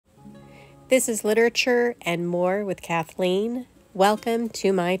This is Literature and More with Kathleen. Welcome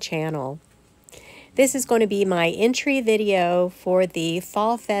to my channel. This is going to be my entry video for the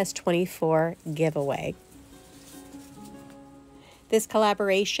Fall Fest 24 giveaway. This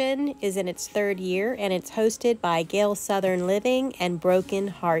collaboration is in its third year and it's hosted by Gail Southern Living and Broken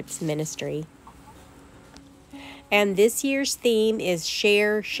Hearts Ministry. And this year's theme is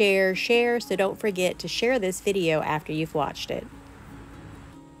share, share, share, so don't forget to share this video after you've watched it.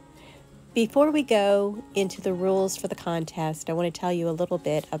 Before we go into the rules for the contest, I want to tell you a little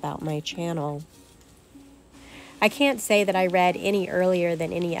bit about my channel. I can't say that I read any earlier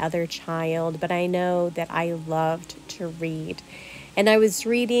than any other child, but I know that I loved to read. And I was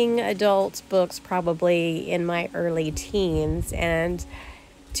reading adult books probably in my early teens, and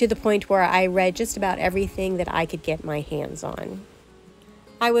to the point where I read just about everything that I could get my hands on.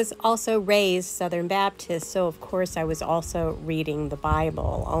 I was also raised Southern Baptist, so of course I was also reading the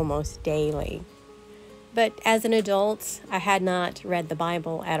Bible almost daily. But as an adult, I had not read the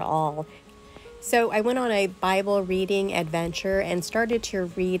Bible at all. So I went on a Bible reading adventure and started to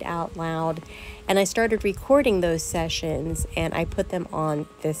read out loud, and I started recording those sessions and I put them on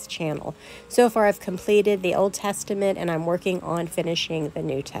this channel. So far I've completed the Old Testament and I'm working on finishing the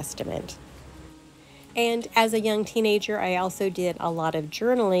New Testament. And as a young teenager, I also did a lot of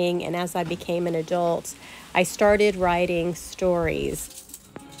journaling, and as I became an adult, I started writing stories.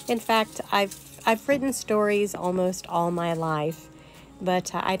 In fact, I've written stories almost all my life,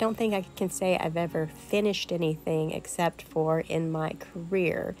 but I don't think I can say I've ever finished anything except for in my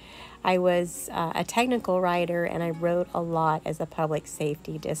career. I was a technical writer, and I wrote a lot as a public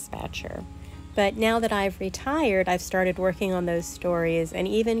safety dispatcher. But now that I've retired, I've started working on those stories and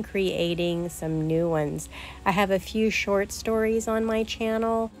even creating some new ones. I have a few short stories on my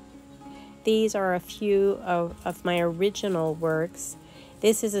channel. These are a few of my original works.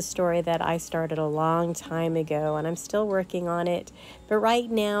 This is a story that I started a long time ago and I'm still working on it. But right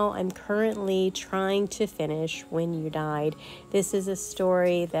now I'm currently trying to finish When You Died. This is a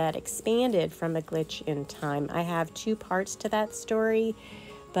story that expanded from A Glitch in Time. I have two parts to that story,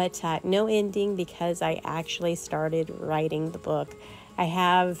 but no ending because I actually started writing the book. I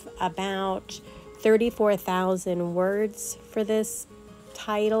have about 34,000 words for this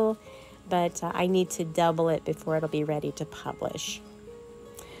title, but I need to double it before it'll be ready to publish.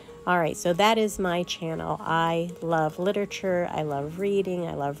 All right, so that is my channel. I love literature, I love reading,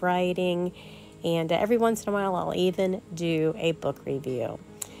 I love writing, and every once in a while I'll even do a book review.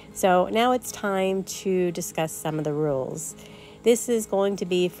 So now it's time to discuss some of the rules. This is going to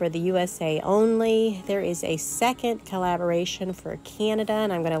be for the USA only. There is a second collaboration for Canada,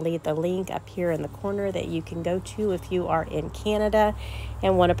 and I'm going to leave the link up here in the corner that you can go to if you are in Canada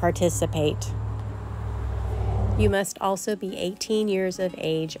and want to participate. You must also be 18 years of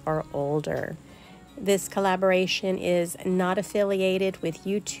age or older. This collaboration is not affiliated with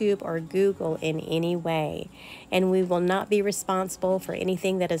YouTube or Google in any way, and we will not be responsible for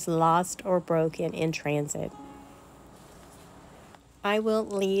anything that is lost or broken in transit. I will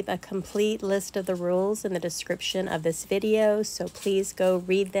leave a complete list of the rules in the description of this video, so please go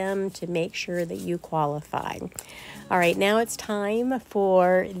read them to make sure that you qualify. All right, now it's time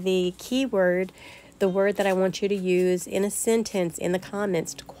for the keyword, the word that I want you to use in a sentence in the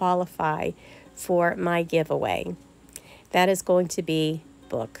comments to qualify for my giveaway. That is going to be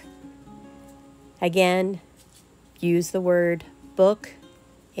book. Again, use the word book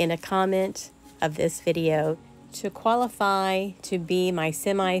in a comment of this video to qualify to be my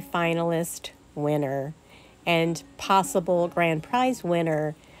semi-finalist winner and possible grand prize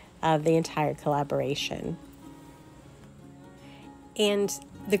winner of the entire collaboration. And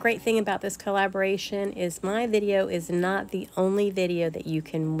the great thing about this collaboration is my video is not the only video that you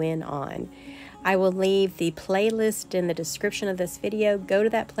can win on. I will leave the playlist in the description of this video. Go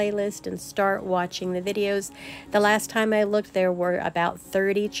to that playlist and start watching the videos. The last time I looked, there were about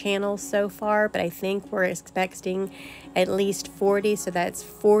 30 channels so far, but I think we're expecting at least 40, so that's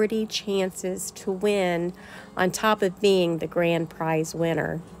 40 chances to win on top of being the grand prize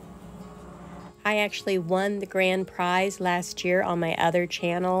winner. I actually won the grand prize last year on my other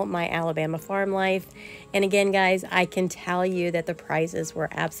channel, My Alabama Farm Life. And again, guys, I can tell you that the prizes were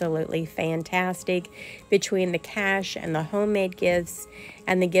absolutely fantastic. Between the cash and the homemade gifts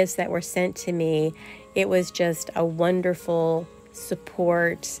and the gifts that were sent to me, it was just a wonderful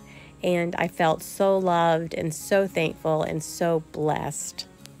support. And I felt so loved and so thankful and so blessed.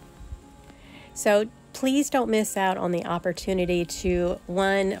 So please don't miss out on the opportunity to,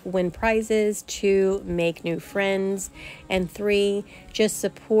 1, win prizes, 2, make new friends, and 3, just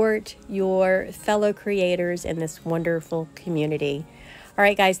support your fellow creators in this wonderful community. All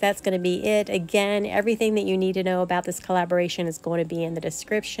right, guys, that's going to be it. Again, everything that you need to know about this collaboration is going to be in the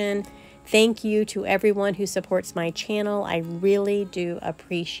description. Thank you to everyone who supports my channel. I really do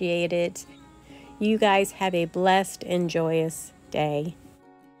appreciate it. You guys have a blessed and joyous day.